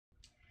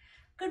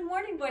Good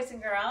morning, boys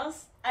and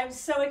girls. I'm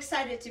so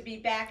excited to be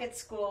back at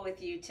school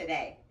with you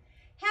today.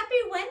 Happy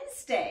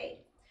Wednesday.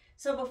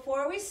 So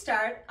before we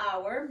start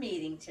our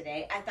meeting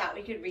today, I thought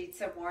we could read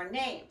some more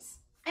names.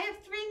 I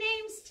have 3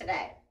 names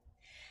today.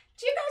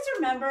 Do you guys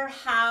remember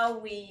how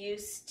we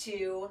used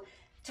to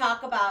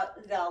talk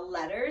about the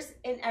letters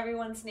in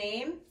everyone's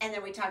name? And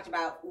then we talked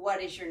about what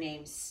does your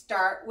name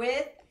start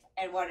with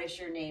and what does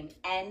your name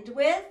end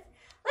with?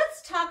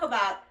 Let's talk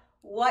about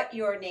what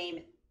your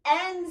name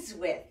ends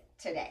with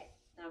today.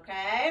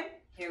 Okay,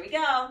 here we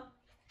go.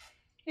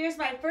 Here's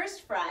my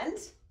first friend.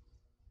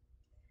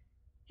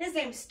 His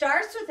name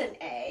starts with an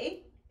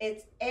A.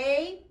 It's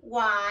A-Y-D-E.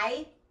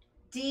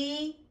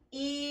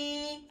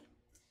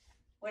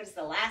 What is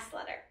the last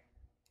letter?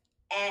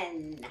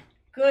 N.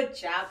 Good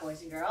job,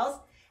 boys and girls.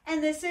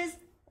 And this is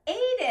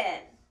Aiden.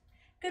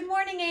 Good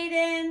morning,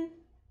 Aiden.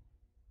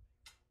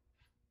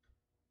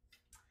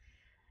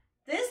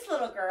 This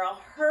little girl,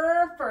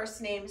 her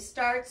first name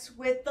starts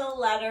with the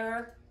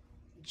letter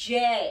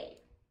J.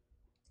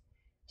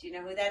 Do you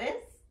know who that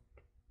is?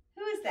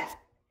 Who is that?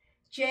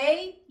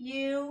 J-U-N-I.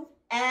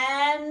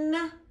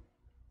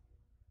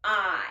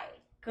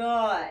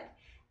 Good.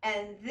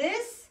 And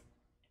this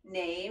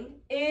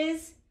name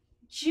is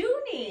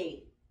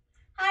Junie.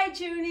 Hi,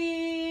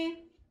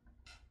 Junie.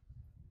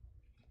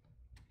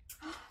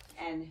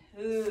 And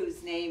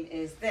whose name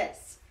is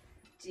this?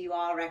 Do you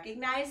all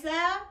recognize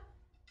that?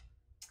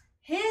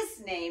 His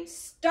name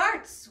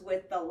starts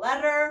with the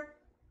letter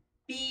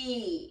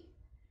B.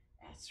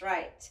 That's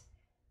right.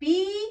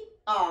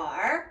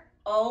 B-R-O-O-K.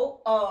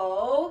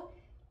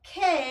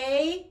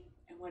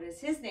 And what does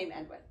his name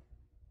end with?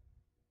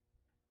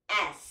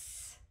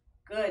 S.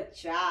 Good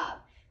job.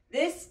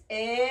 This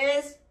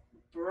is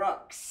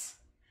Brooks.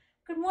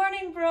 Good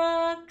morning,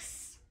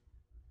 Brooks.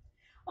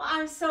 Well,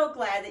 I'm so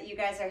glad that you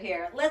guys are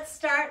here. Let's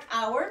start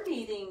our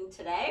meeting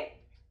today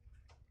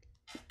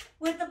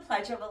with the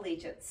Pledge of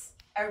Allegiance.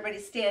 Everybody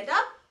stand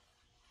up.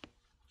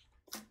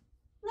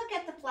 Look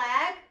at the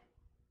flag.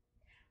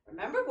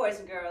 Remember, boys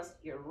and girls,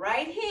 your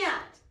right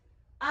hand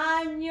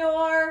on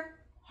your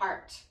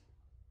heart.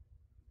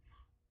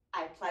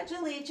 I pledge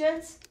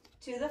allegiance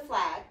to the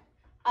flag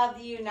of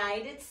the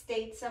United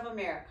States of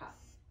America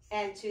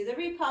and to the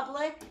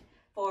republic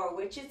for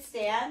which it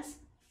stands,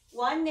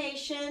 one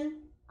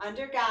nation,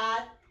 under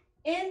God,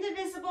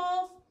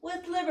 indivisible,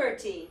 with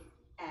liberty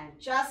and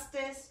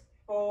justice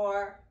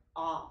for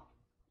all.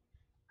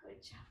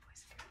 Good job,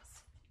 boys and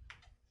girls.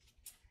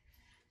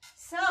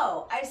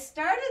 So I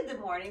started the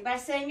morning by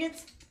saying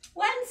it's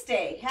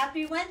Wednesday.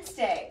 Happy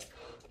Wednesday.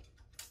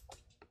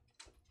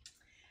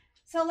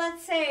 So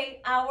let's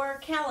say our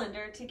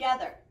calendar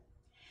together.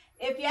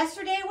 If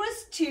yesterday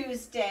was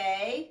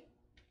Tuesday,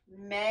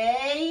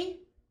 May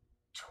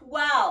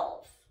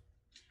 12,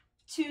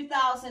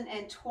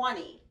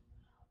 2020,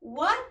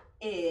 what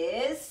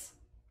is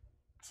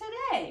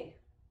today?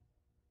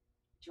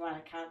 Do you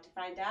want to count to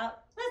find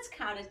out? Let's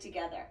count it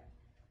together.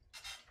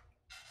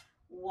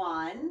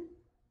 1,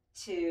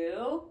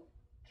 2,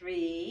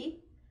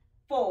 3,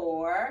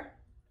 4,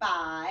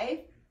 5,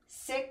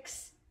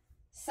 6,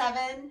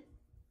 7,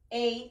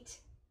 8,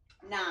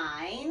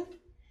 9,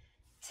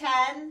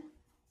 10,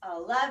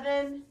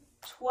 11,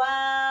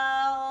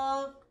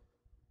 12.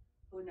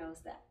 Who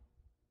knows that?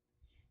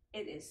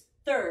 It is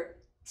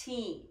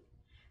 13.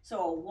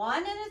 So a 1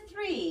 and a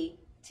 3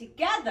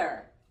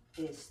 together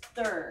is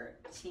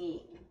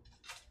 13.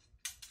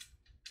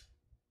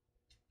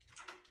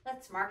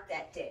 Let's mark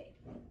that day.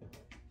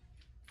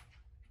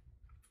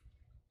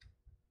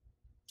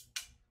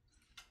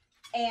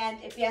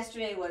 And if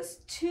yesterday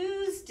was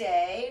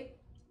Tuesday,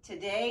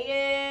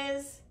 today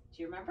is,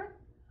 do you remember?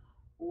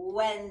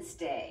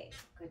 Wednesday.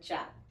 Good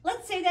job.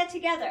 Let's say that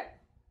together.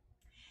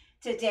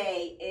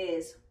 Today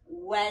is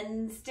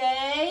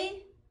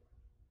Wednesday,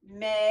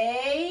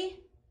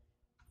 May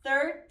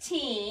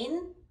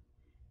 13,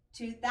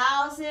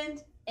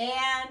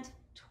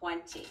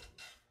 2020.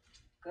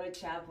 Good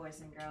job, boys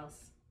and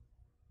girls.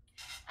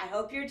 I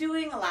hope you're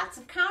doing lots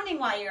of counting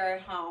while you're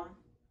at home.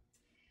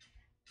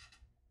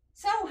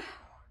 So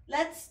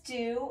let's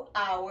do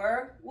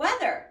our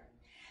weather.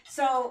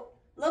 So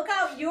look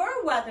out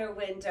your weather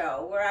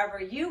window wherever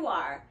you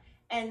are,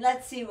 and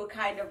let's see what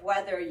kind of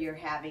weather you're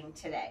having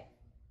today.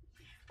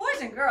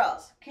 Boys and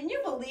girls, can you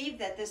believe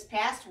that this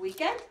past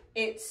weekend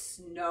it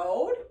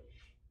snowed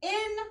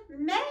in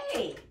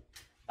May?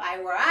 By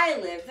where I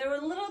live, there were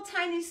little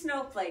tiny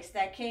snowflakes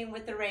that came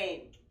with the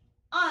rain.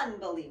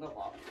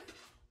 Unbelievable.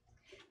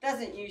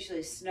 Doesn't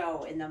usually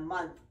snow in the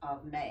month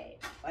of May,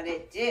 but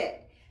it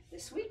did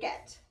this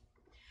weekend.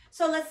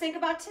 So let's think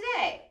about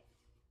today.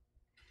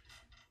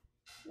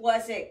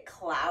 Was it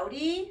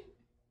cloudy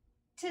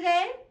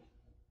today?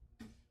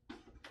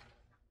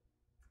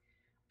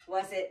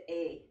 Was it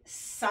a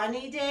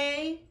sunny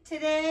day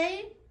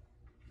today?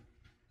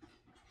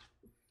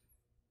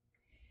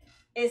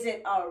 Is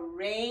it a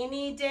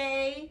rainy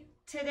day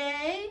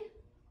today?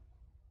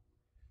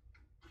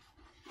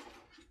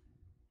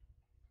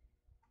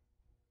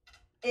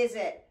 Is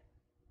it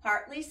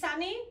partly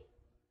sunny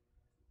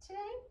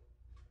today?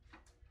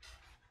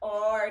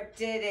 Or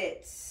did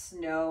it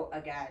snow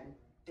again?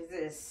 Is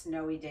it a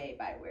snowy day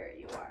by where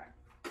you are?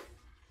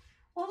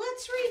 Well,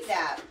 let's read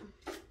that.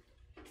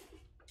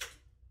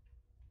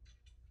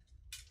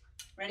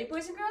 Ready,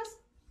 boys and girls?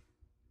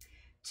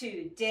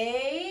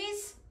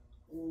 Today's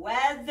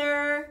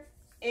weather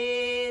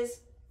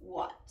is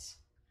what?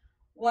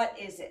 What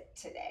is it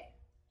today?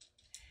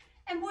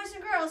 And boys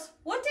and girls,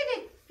 what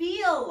did it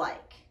feel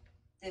like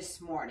this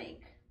morning?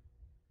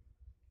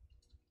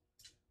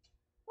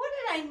 What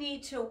did I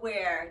need to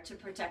wear to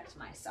protect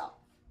myself?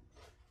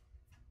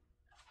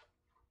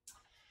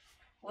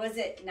 Was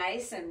it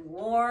nice and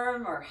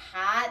warm or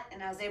hot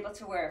and I was able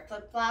to wear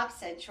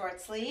flip-flops and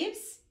short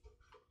sleeves?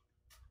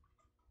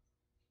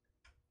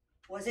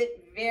 Was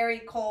it very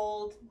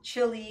cold,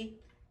 chilly?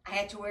 I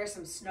had to wear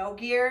some snow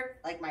gear,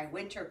 like my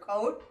winter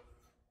coat?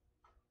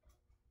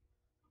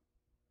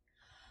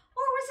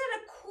 Or was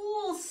it a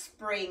cool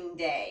spring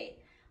day?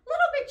 A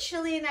little bit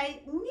chilly and I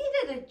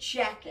needed a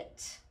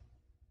jacket.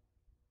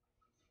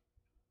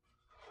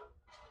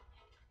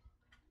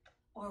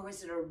 Or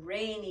was it a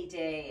rainy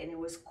day and it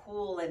was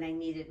cool and I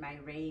needed my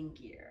rain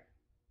gear?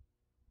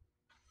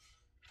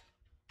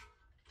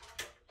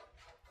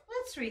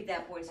 Let's read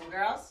that, boys and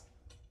girls.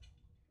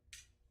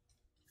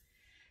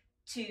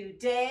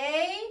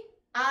 Today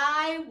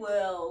I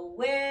will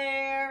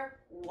wear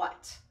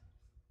what?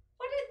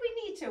 What did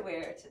we need to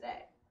wear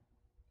today?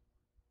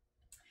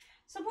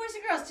 So boys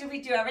and girls, did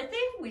we do everything?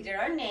 We did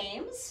our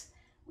names.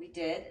 We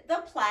did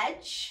the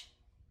pledge.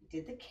 We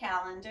did the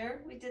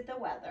calendar. We did the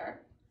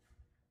weather.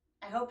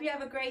 I hope you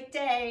have a great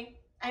day.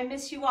 I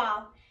miss you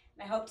all,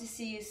 and I hope to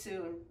see you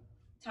soon.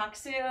 Talk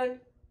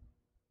soon.